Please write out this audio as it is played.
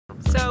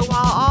So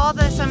while all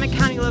the Summit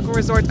County local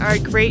resorts are a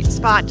great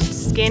spot to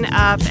skin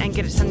up and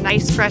get some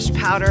nice fresh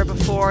powder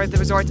before the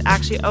resorts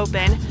actually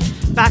open,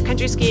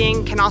 backcountry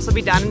skiing can also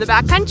be done in the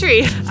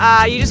backcountry.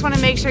 You just want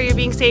to make sure you're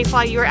being safe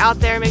while you're out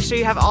there, make sure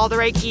you have all the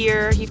right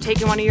gear, you've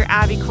taken one of your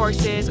AVI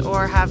courses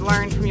or have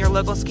learned from your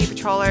local ski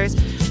patrollers.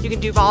 You can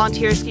do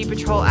volunteer ski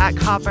patrol at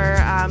Copper,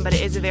 but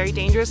it is a very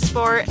dangerous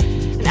sport.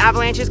 And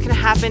avalanches can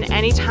happen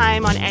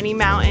anytime on any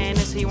mountain,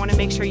 so you want to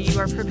make sure you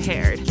are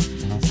prepared.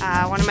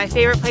 One of my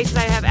favorite places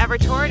I have ever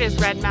toured is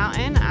Red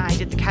Mountain. I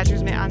did the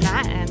catcher's mitt on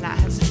that, and that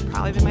has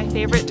probably been my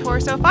favorite tour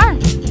so far.